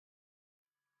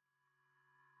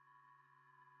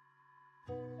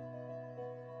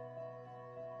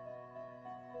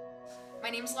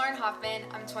name's Hoffman,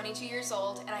 I'm 22 years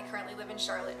old, and I currently live in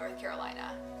Charlotte, North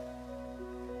Carolina.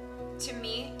 To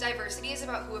me, diversity is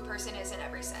about who a person is in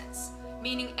every sense,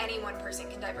 meaning any one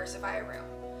person can diversify a room.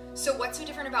 So what's so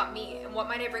different about me, and what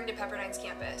might I bring to Pepperdine's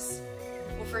campus?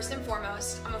 Well, first and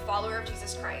foremost, I'm a follower of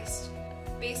Jesus Christ.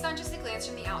 Based on just a glance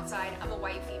from the outside, I'm a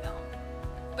white female.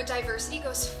 But diversity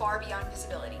goes far beyond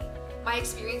visibility. My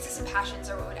experiences and passions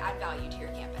are what would add value to your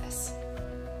campus.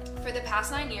 For the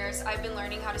past 9 years, I've been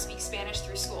learning how to speak Spanish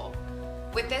through school.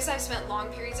 With this, I've spent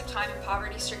long periods of time in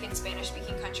poverty-stricken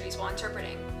Spanish-speaking countries while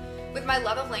interpreting. With my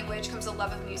love of language comes a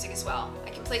love of music as well. I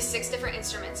can play 6 different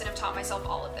instruments and have taught myself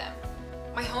all of them.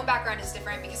 My home background is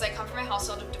different because I come from a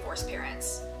household of divorced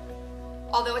parents.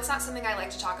 Although it's not something I like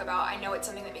to talk about, I know it's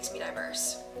something that makes me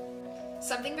diverse.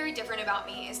 Something very different about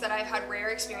me is that I've had rare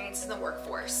experiences in the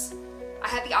workforce. I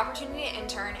had the opportunity to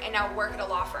intern and now work at a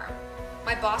law firm.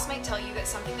 My boss might tell you that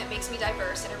something that makes me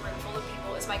diverse in a room full of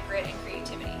people is my grit and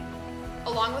creativity.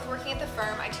 Along with working at the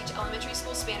firm, I teach elementary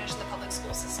school Spanish in the public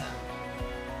school system.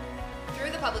 Through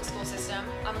the public school system,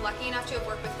 I'm lucky enough to have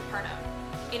worked with Capernaum,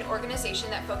 an organization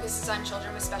that focuses on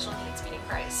children with special needs meeting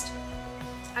Christ.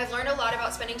 I've learned a lot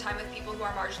about spending time with people who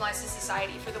are marginalized in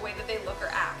society for the way that they look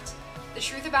or act. The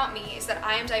truth about me is that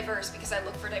I am diverse because I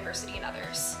look for diversity in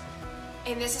others.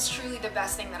 And this is truly the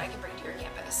best thing that I can bring to your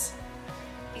campus.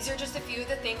 These are just a few of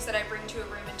the things that I bring to a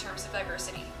room in terms of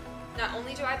diversity. Not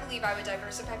only do I believe I would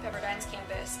diversify Pepperdine's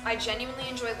campus, I genuinely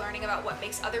enjoy learning about what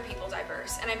makes other people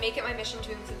diverse, and I make it my mission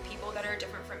to include people that are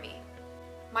different from me.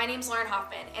 My name's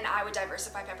Hoffman, and I would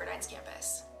diversify Pepperdine's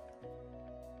campus.